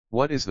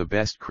What is the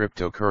best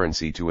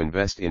cryptocurrency to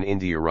invest in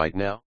India right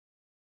now?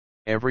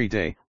 Every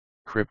day,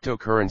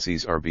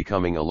 cryptocurrencies are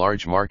becoming a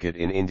large market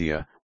in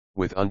India,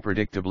 with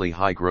unpredictably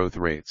high growth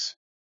rates.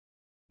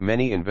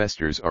 Many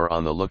investors are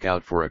on the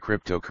lookout for a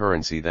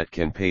cryptocurrency that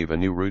can pave a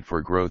new route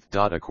for growth.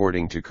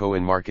 According to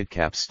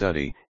CoinMarketCap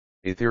study,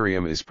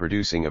 Ethereum is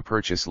producing a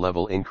purchase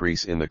level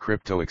increase in the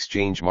crypto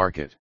exchange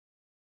market.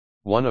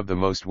 One of the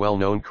most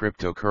well-known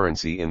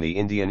cryptocurrency in the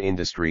Indian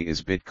industry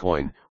is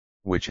Bitcoin,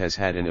 which has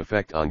had an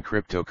effect on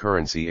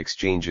cryptocurrency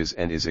exchanges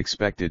and is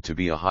expected to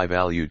be a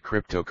high-valued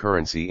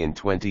cryptocurrency in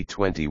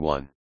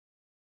 2021.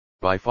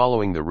 By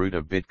following the route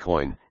of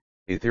Bitcoin,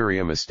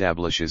 Ethereum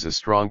establishes a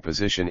strong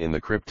position in the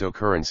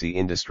cryptocurrency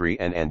industry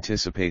and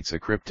anticipates a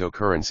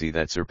cryptocurrency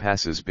that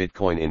surpasses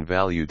Bitcoin in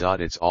value.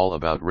 It's all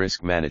about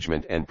risk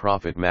management and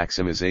profit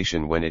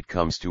maximization when it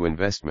comes to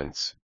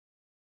investments.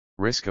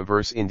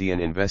 Risk-averse Indian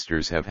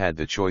investors have had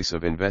the choice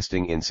of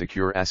investing in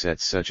secure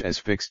assets such as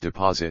fixed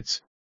deposits,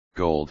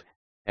 gold,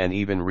 and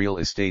even real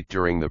estate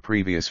during the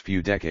previous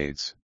few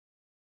decades.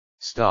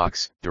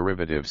 Stocks,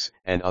 derivatives,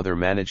 and other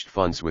managed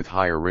funds with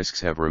higher risks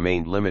have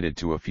remained limited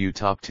to a few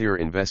top-tier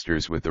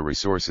investors with the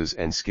resources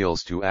and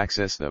skills to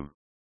access them.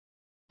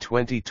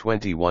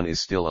 2021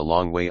 is still a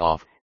long way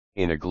off.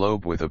 In a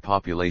globe with a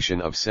population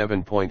of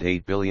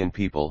 7.8 billion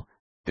people,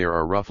 there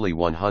are roughly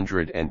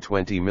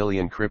 120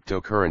 million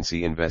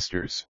cryptocurrency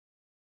investors.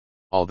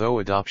 Although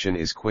adoption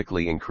is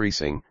quickly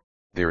increasing,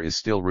 there is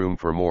still room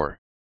for more.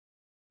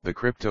 The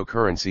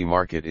cryptocurrency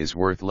market is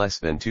worth less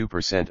than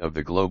 2% of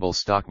the global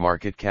stock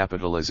market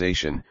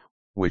capitalization,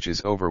 which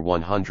is over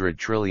 $100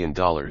 trillion.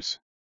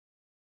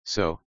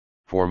 So,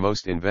 for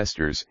most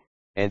investors,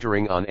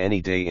 entering on any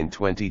day in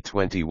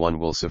 2021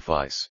 will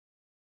suffice.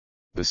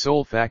 The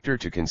sole factor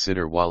to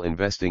consider while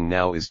investing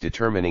now is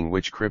determining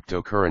which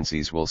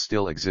cryptocurrencies will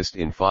still exist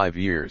in 5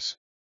 years.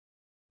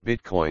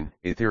 Bitcoin,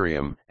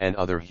 Ethereum, and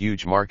other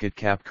huge market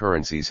cap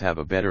currencies have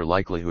a better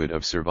likelihood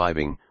of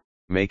surviving,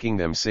 making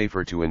them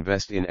safer to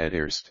invest in at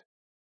first.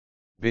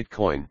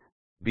 Bitcoin,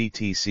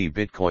 BTC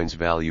Bitcoin's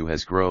value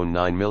has grown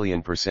 9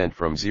 million%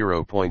 from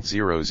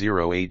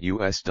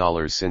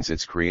 $0.008 since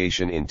its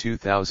creation in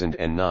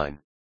 2009.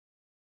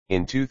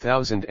 In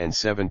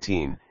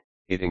 2017,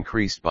 it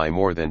increased by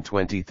more than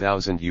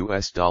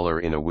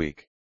 $20,000 in a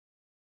week.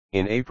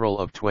 In April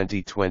of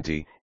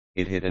 2020,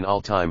 it hit an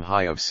all-time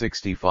high of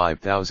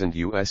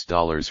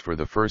 $65,000 for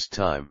the first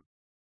time.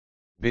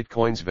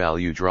 Bitcoin's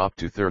value dropped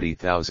to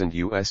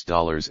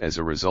 $30,000 as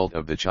a result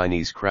of the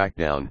Chinese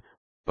crackdown,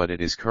 but it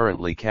is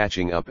currently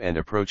catching up and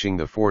approaching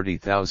the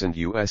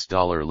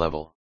 $40,000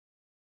 level.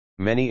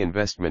 Many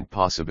investment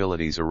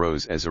possibilities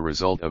arose as a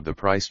result of the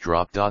price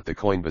drop. The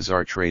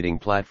CoinBazaar trading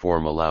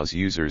platform allows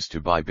users to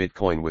buy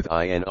Bitcoin with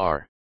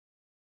INR.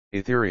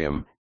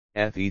 Ethereum,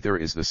 Ether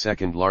is the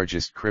second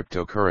largest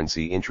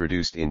cryptocurrency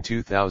introduced in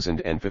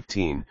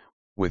 2015,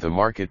 with a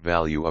market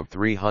value of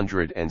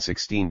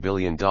 $316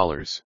 billion.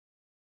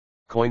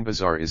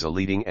 CoinBazaar is a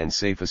leading and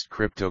safest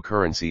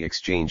cryptocurrency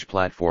exchange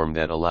platform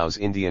that allows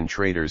Indian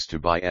traders to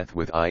buy ETH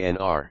with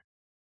INR.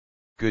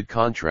 Good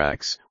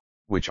contracts,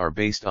 which are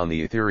based on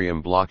the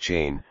Ethereum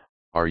blockchain,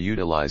 are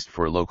utilized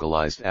for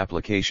localized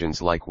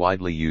applications like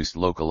widely used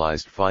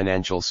localized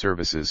financial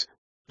services,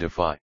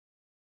 DeFi.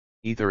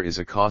 Ether is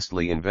a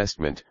costly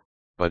investment,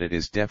 but it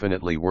is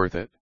definitely worth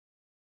it.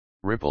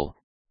 Ripple,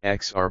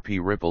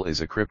 XRP Ripple is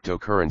a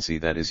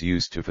cryptocurrency that is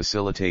used to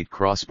facilitate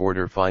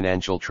cross-border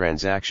financial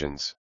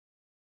transactions.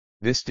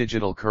 This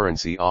digital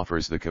currency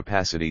offers the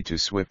capacity to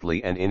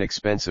swiftly and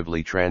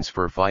inexpensively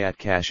transfer fiat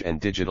cash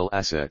and digital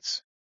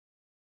assets.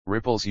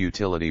 Ripple's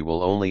utility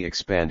will only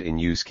expand in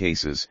use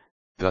cases,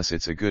 thus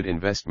it's a good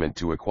investment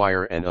to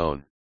acquire and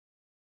own.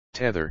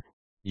 Tether,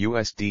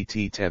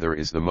 USDT Tether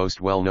is the most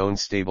well-known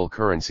stable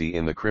currency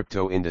in the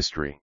crypto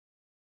industry.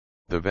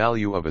 The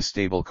value of a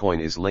stable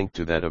coin is linked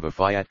to that of a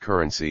fiat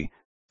currency,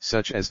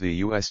 such as the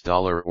US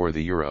dollar or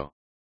the euro.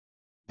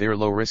 They're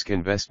low-risk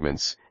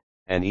investments,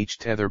 and each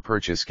Tether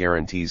purchase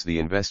guarantees the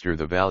investor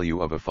the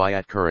value of a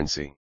fiat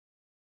currency.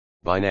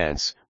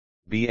 Binance,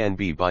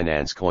 BNB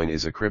Binance Coin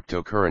is a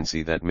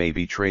cryptocurrency that may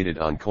be traded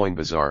on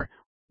CoinBazaar,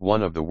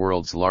 one of the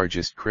world's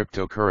largest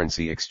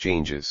cryptocurrency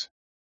exchanges.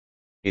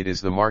 It is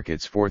the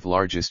market's fourth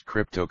largest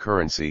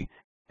cryptocurrency,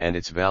 and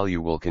its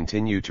value will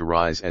continue to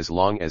rise as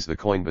long as the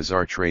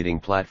CoinBazaar trading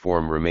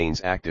platform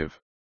remains active.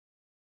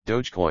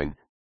 Dogecoin,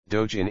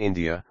 Doge in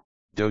India,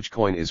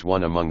 Dogecoin is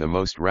one among the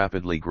most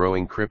rapidly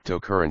growing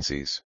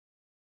cryptocurrencies.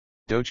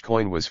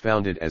 Dogecoin was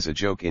founded as a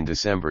joke in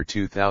December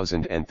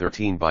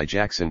 2013 by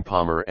Jackson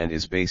Palmer and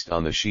is based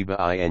on the Shiba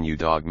Inu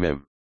dog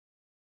meme.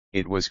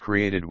 It was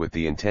created with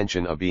the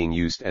intention of being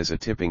used as a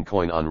tipping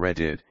coin on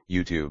Reddit,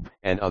 YouTube,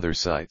 and other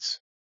sites.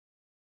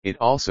 It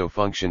also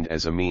functioned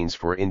as a means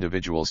for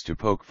individuals to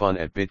poke fun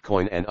at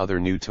Bitcoin and other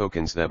new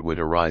tokens that would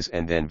arise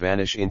and then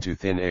vanish into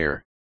thin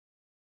air.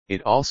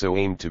 It also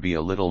aimed to be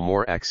a little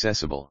more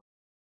accessible.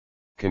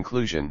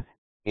 Conclusion: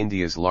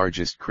 India's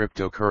largest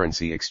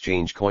cryptocurrency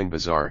exchange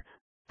CoinBazaar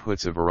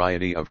puts a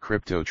variety of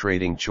crypto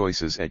trading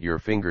choices at your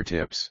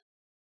fingertips.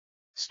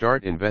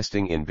 Start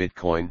investing in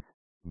Bitcoin,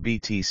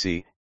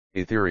 BTC,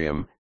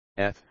 Ethereum,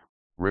 ETH,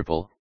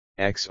 Ripple,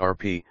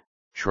 XRP,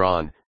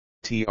 Tron,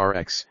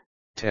 TRX,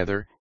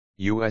 Tether,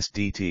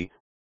 USDT,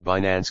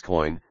 Binance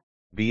Coin,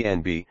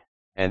 BNB,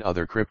 and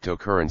other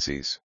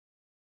cryptocurrencies.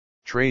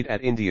 Trade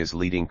at India's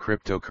leading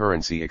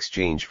cryptocurrency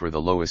exchange for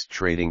the lowest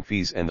trading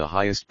fees and the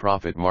highest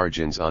profit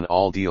margins on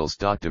all deals.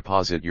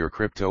 Deposit your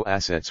crypto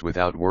assets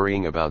without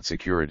worrying about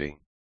security.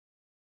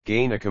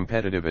 Gain a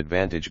competitive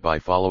advantage by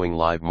following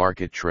live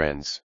market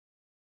trends.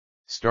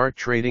 Start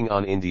trading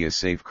on India's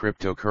safe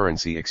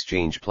cryptocurrency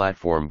exchange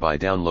platform by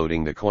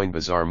downloading the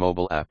Coinbazar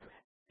mobile app,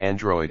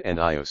 Android and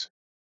iOS.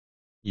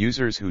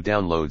 Users who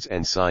downloads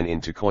and sign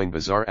into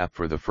Coinbazar app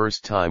for the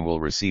first time will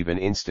receive an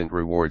instant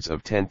rewards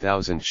of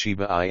 10,000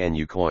 Shiba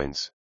Inu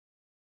coins.